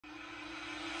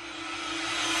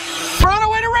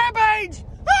range!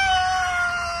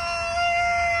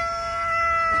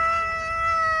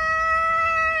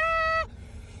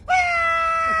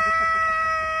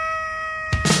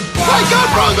 My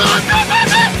GoPro's on!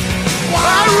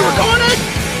 Wow, we recording?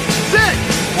 Sick!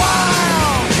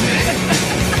 Wow!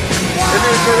 And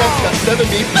then turn up to 70.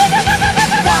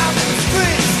 Wild in the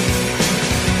streets!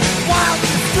 Wild in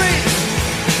the streets!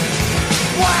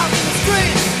 Wild in the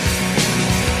streets!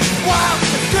 Wild in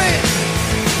the streets!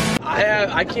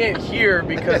 I can't hear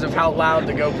because of how loud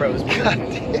the GoPro is being.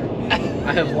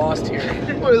 I have lost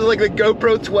hearing. What is it, like the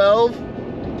GoPro 12?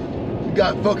 We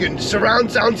got fucking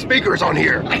surround sound speakers on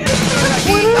here.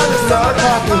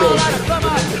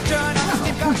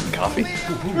 Coffee?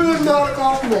 We're not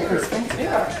coffee makers.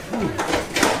 Yeah.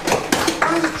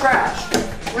 Where's the trash?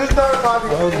 Where's not a coffee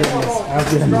maker? Oh goodness, oh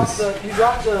goodness. You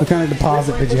dropped the... What kind of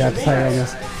deposit did you have to pay on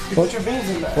this? Put your beans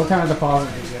in there. What kind of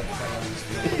deposit did you have to pay on this?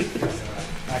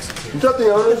 You got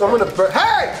the owners? I'm gonna...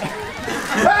 Hey!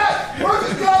 Hey! Where's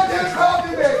this goddamn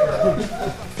coffee maker?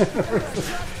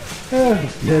 Oh,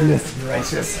 goodness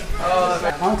gracious.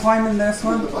 I'm claiming this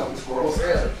one.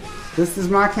 This is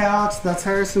my couch. That's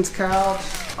Harrison's couch.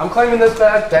 I'm claiming this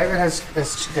bag. David has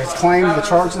claimed the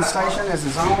charging station as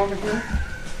his own over here.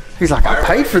 He's like, I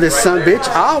paid for this son of a bitch.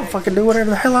 I'll fucking do whatever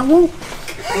the hell I want.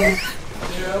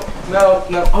 No.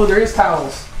 Oh, there is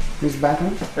towels. There's the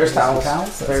bathroom. There's towels.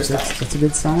 That's a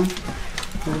good sign.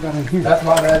 What we got in here? That's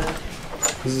my bed.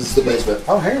 This is the basement.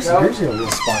 Oh, Harrison, here's your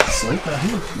little spot to sleep right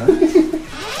here.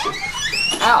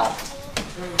 Ow.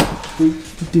 Here's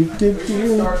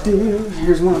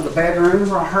one of the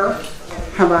bedrooms right here.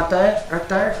 How about that? Right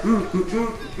there.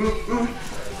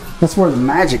 That's where the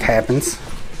magic happens.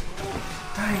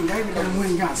 Dang, David done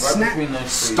went and got snapped.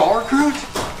 Star Crunch?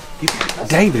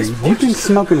 David, you been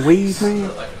smoking weed, man?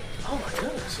 Oh my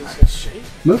goodness, it's shade.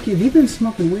 Mookie, have you been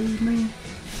smoking weed, man?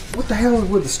 What the hell is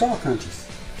with the Star Crunches?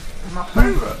 My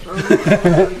favorite.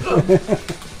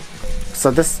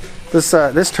 So this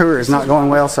tour is not going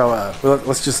well, so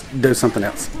let's just do something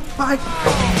else. Bye.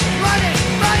 Run it!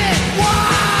 Wow!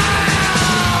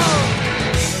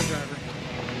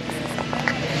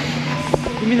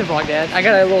 Give me the vlog, Dad. I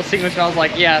got a little signal, so I was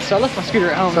like, yeah, so I left my scooter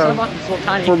at home, so I bought this little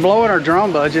tiny. We're blowing our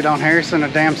drone budget on Harrison a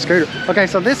damn scooter. Okay,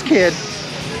 so this kid,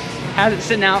 Has it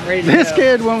sitting out ready to this go.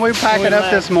 kid, when we pack it up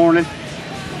this morning,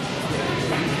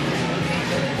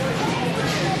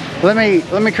 let me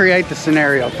create the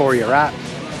scenario for you, right?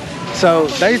 So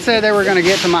they said they were going to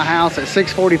get to my house at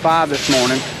 6:45 this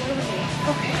morning.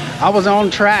 I was on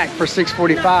track for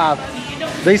 6:45.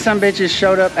 These some bitches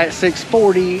showed up at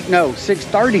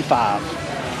 6:35,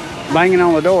 banging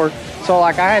on the door. So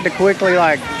like I had to quickly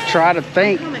like try to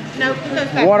think,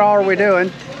 what are we doing?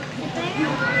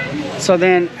 So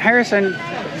then Harrison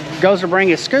goes to bring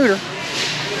his scooter,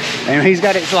 and he's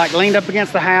got it like leaned up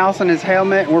against the house and his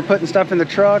helmet, and we're putting stuff in the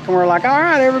truck, and we're like, all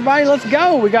right, everybody, let's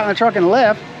go. We got in the truck and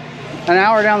left. An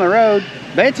hour down the road,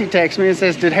 Betsy texts me and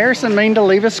says, did Harrison mean to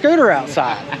leave his scooter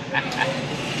outside?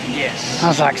 Yes. I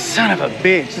was like, son of a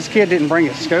bitch, this kid didn't bring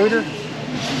his scooter.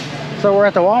 So we're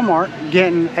at the Walmart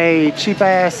getting a cheap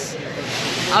ass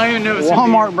I don't even know what's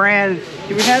Walmart brand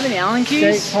Do we have any Allen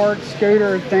keys? skate park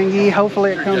scooter thingy.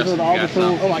 Hopefully it comes with all the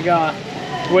tools. Oh my god.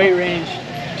 Weight range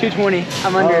 220.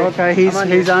 I'm under. Oh, okay,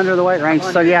 he's under the weight range.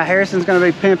 So yeah, Harrison's gonna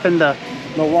be pimping the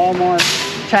Walmart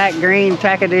Tack Green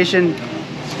Tack Edition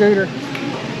scooter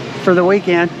for the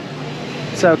weekend.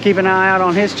 So keep an eye out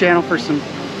on his channel for some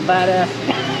badass.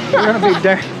 We're gonna be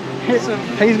there.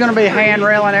 He's gonna be hand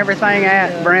railing everything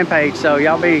at Rampage. So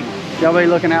y'all be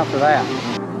looking out for that.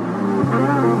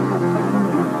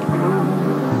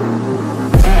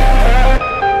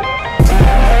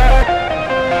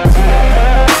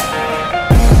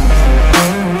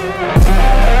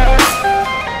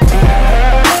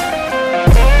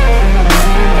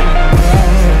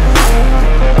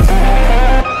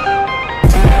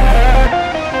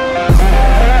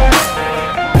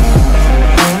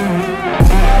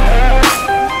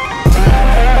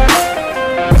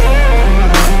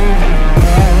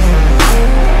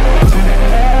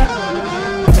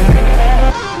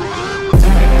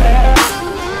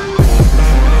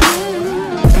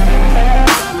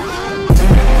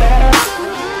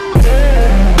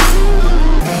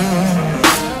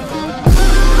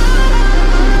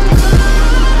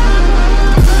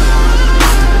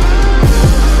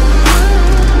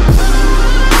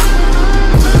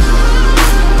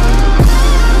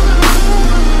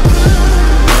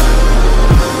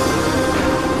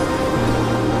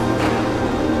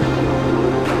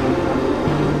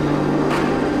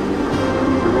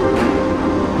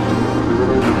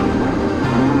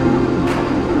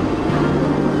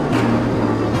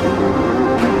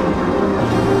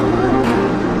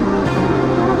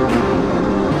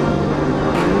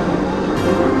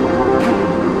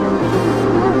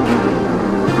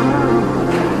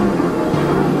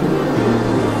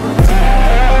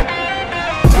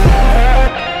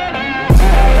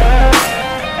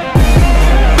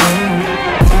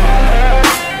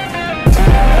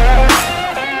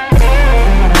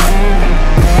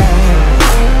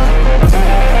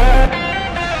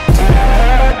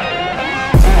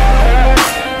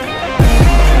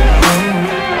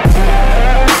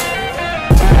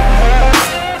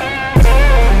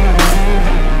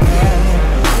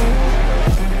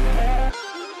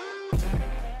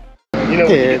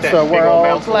 the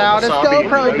world's loudest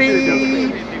GoPro beat.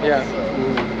 Yeah.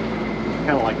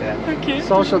 Kind of like that.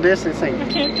 Social distancing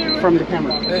from the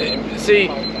camera. See,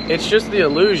 it's just the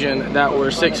illusion that we're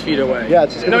 6 feet away. Yeah,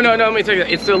 it's just no, let me take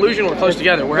that. It's the illusion we're close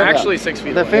together. We're actually 6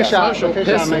 feet The away. fish eye. The fish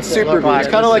eye It's makes it super look like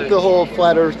It's kind of like the whole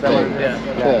flat Earth thing.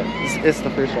 Yeah. it's the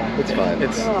fish eye. It's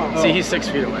fine. See, he's 6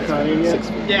 feet away. 6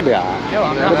 feet.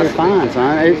 Yeah. It'll be fine,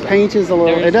 son. It pinches a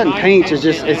little. It doesn't pinch. It's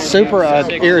just it's super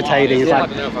irritating.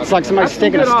 It's like somebody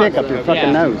sticking a stick up your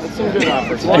fucking nose.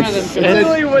 It's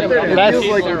really what they're doing. It feels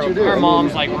like what you're doing. Our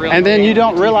mom's like really. And then you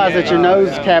don't realize that your nose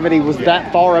cavity was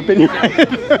that far up in your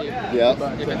head. Yeah.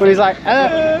 But he's like,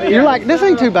 you're like, this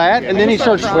ain't too bad. And then he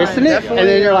starts twisting it, and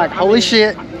then you're like, holy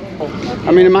shit.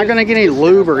 I mean, am I gonna get any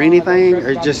lube or anything,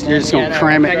 or you're just gonna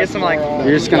cram it?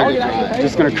 You're just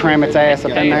gonna cram its ass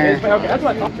up in there.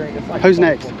 Who's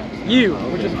next? You.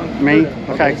 Me?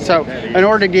 Okay. So, in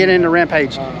order to get into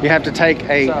Rampage, you have to take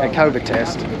a COVID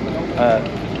test.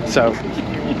 So,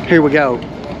 here we go.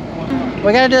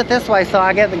 We gotta do it this way so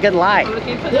I get the good light.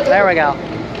 There we go.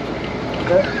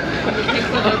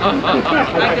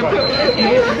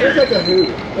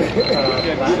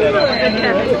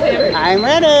 I'm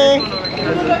ready.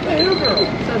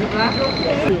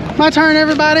 My turn,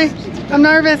 everybody. I'm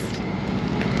nervous.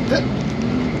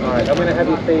 Alright, I'm gonna have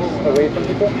you face away from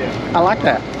people. I like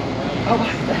that.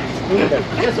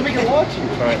 Yeah, so we can watch you.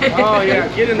 Alright. Oh yeah,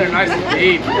 get in there nice and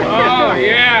deep. Oh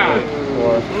yeah.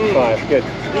 4, 5, good.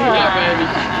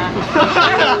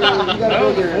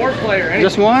 Fourth player.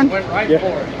 Just one? Went right for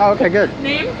it. Oh, okay, good.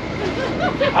 Name?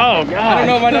 Oh, God. I don't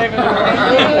know my name.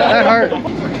 That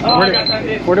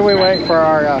hurt. Where do we wait for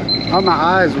our, oh, my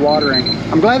eye's watering.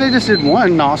 I'm glad they just did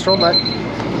one nostril, but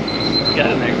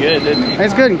Got in there good, didn't he?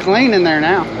 it's good and clean in there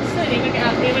now.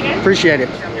 Appreciate it.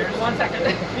 1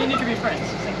 second. We need to be friends.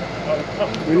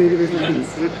 We need to be friends.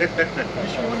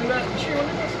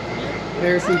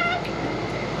 Harrison.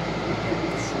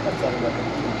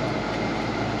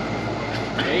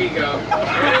 There you go.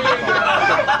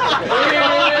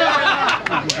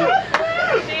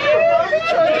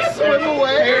 Swim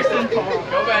away. Harrison,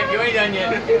 go back. You ain't done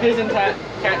yet. His and cat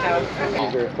towel.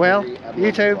 Well,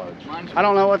 YouTube, I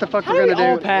don't know what the fuck we're gonna do.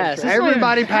 all pass?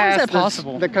 Everybody How is passed that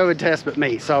possible? the COVID test but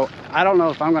me, so I don't know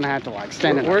if I'm gonna have to like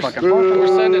stand in the We're fucking parking we're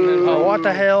lot sending it or home. what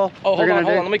the hell Oh, they're hold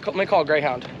gonna on. do. Let me call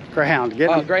Greyhound. Greyhound,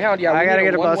 get me. Greyhound, yeah. I we gotta need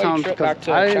get a bus one-way home trip because back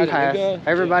to I didn't pass. Chattanooga.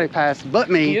 Everybody passed but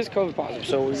He me. is COVID positive,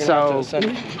 so we're gonna So, have to send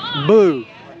him. boo.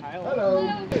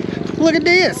 Look at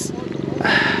this.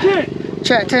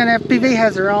 Chat 10 FPV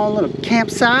has their own little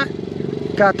campsite.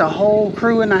 Got the whole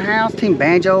crew in the house. Team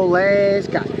Banjo Legs.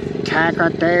 Got Tack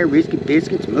right there. Risky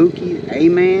Biscuits, Mookie,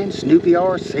 A-Man, Snoopy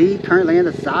RC. Currently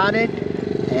undecided.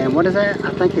 And what is that?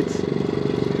 I think it's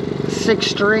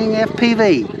 6-string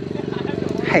FPV.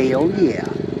 Hell yeah.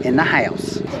 In the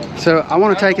house. So I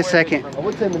want to take a second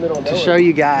to show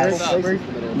you guys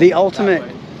the ultimate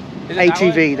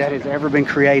ATV that has ever been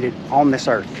created on this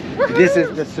earth. This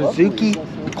is the Suzuki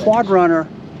Quad Runner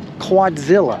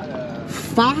Quadzilla.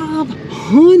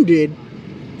 500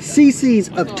 cc's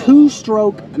of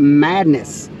two-stroke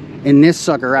madness in this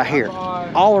sucker right here.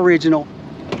 All original,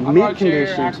 mint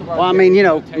condition. Well, I mean, you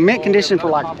know, mint condition for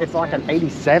like, it's like an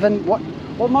 87. What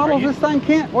model is this thing,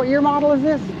 Kent? What year model is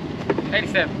this?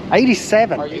 87.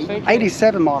 87. Are you thinking-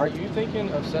 87 model. Are you thinking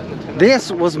of setting the 10? This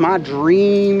was my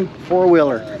dream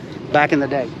four-wheeler back in the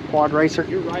day. Quad racer.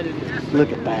 You're right, it is.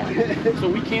 Look at that. So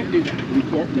we can't do that. We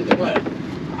can't do that. What?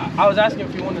 I was asking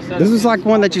if you wanted to set This is like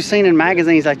one that you've seen in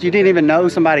magazines. Like you didn't even know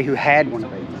somebody who had one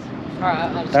of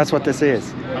these. That's what this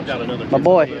is. I've got another. My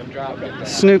boy,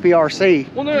 Snoopy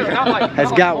RC, Well, no, not like, has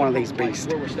not got like one of these beasts.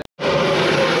 where we're staying.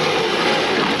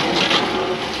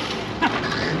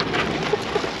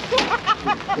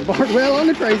 Bardwell on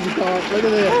the crazy car. Look at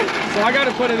this. So I got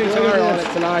to put a new tire on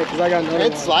it tonight because I got another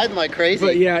It's one. sliding like crazy.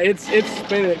 But yeah, it's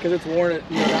spinning it because it's worn it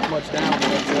that much down. But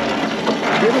it's,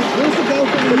 Here's the go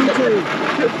for YouTube.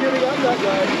 Just kidding, I'm that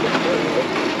guy.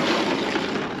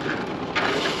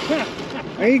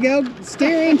 There you go.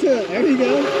 Steer into it. There you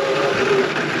go.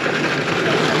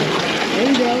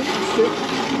 There you go.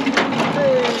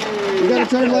 You gotta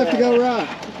turn left to go right.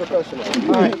 Professional.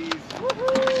 All right.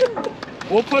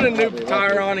 we'll put a new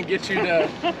tire on and get you to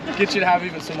have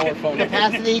even some more fun.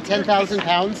 Capacity 10,000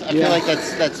 pounds. I feel like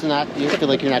that's not. You feel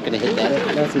like you're not going to hit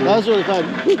that. That's That was really fun.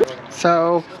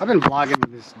 So I've been vlogging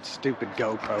with this stupid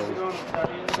GoPro,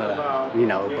 you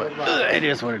know, but it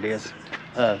is what it is.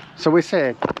 So we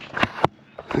said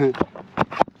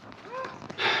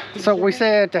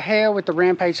to hell with the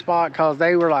Rampage spot because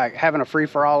they were like having a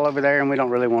free-for-all over there, and we don't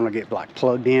really want to get like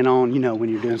plugged in on, you know, when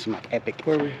you're doing some like epic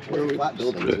Where we Flat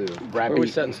building too. where we rapping.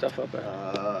 setting stuff up at?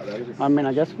 I mean,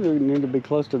 I guess we need to be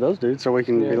close to those dudes so we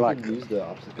can be like, use the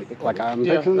opposite pick. like I'm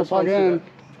picking the plug in.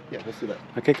 Yeah, let's do that.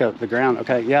 I kick up the ground.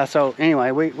 Okay, yeah, so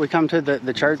anyway, we come to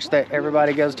the church that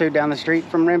everybody goes to down the street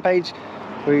from Rampage.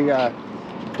 We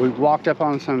walked up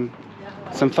on some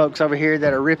folks over here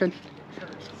that are ripping.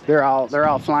 They're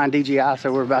all flying DJI,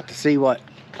 so we're about to see what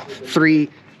 3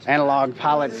 analog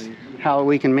pilots, how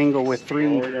we can mingle with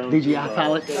 3 DJI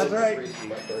pilots. That's right.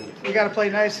 We gotta play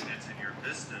nice.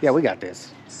 Yeah, we got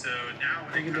this. So now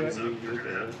when it comes up, we're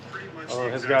gonna pretty much. Oh,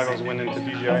 his goggles went into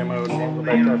DJI mode. We'll go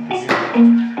back up to you.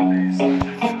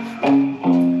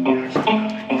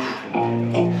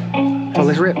 Oh,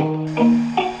 let's rip.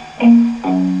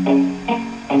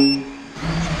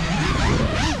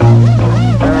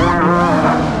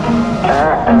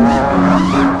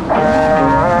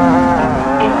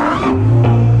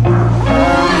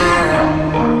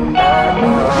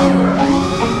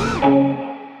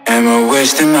 Am I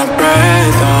wasting my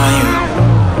breath on you?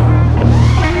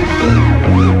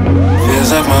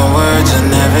 Feels like my words are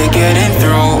never getting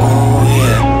through,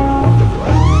 yeah.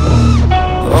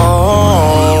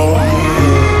 Oh,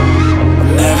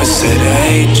 never said I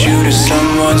hate you to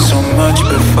someone so much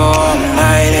before. I'm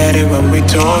lightheaded when we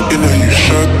talk and then you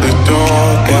shut the door.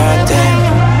 Goddamn,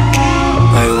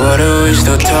 like what are we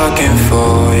still talking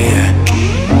for, yeah.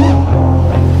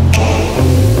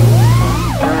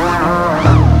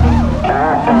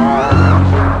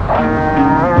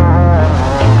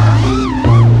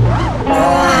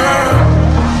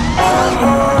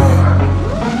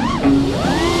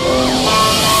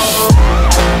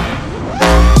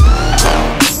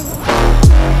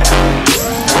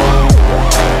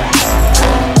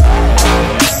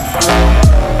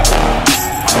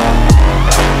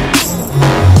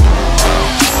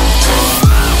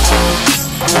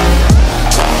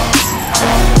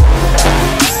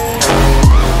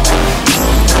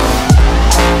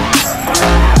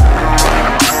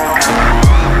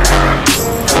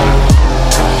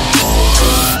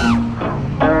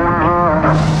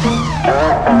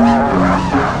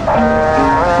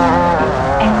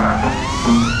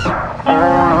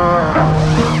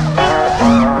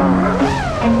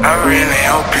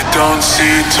 Don't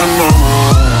see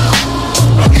tomorrow.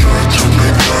 I try to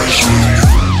make nice with you,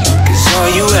 'cause all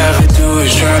you ever do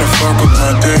is try to fuck up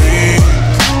my day.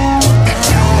 And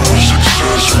you're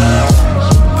successful,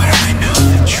 but I know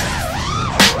the truth.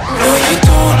 No, you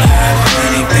don't have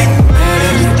anything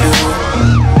better to do.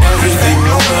 Everything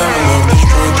you ever loved is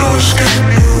trying to escape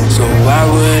you. So why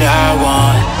would I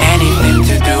want anything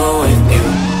to do with you?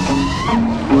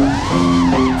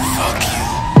 Fuck you.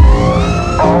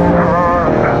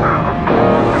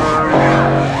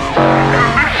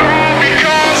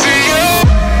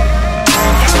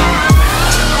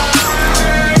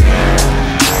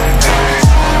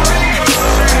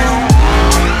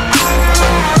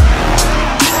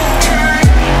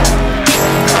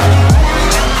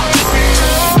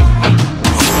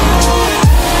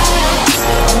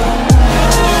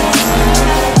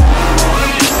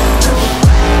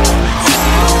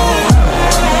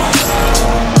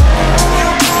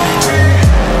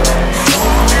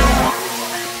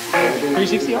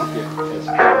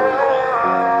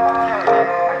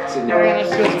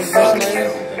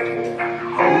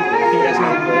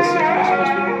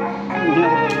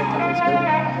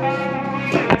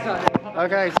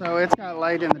 Okay, so it's got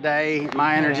late in the day.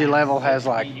 My energy level has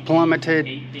like plummeted.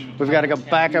 We've got to go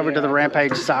back over to the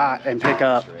Rampage site and pick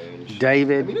up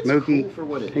David,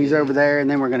 Mookie. He's over there, and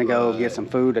then we're gonna go get some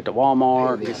food at the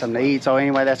Walmart, get something to eat. So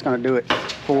anyway, that's gonna do it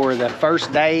for the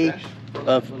first day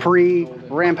of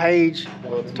pre-Rampage.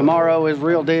 Tomorrow is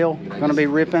real deal. Gonna be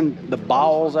ripping the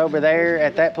balls over there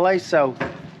at that place. So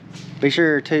be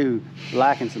sure to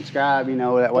like and subscribe, you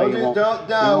know, that way you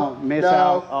won't miss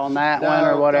out on that one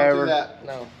or whatever.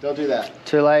 Don't do that.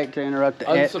 Too late to interrupt the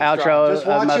outro Just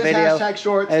watch of my his video. hashtag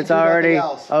shorts. It's already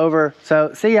over.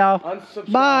 So see y'all.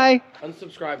 Bye.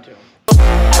 Unsubscribe to him.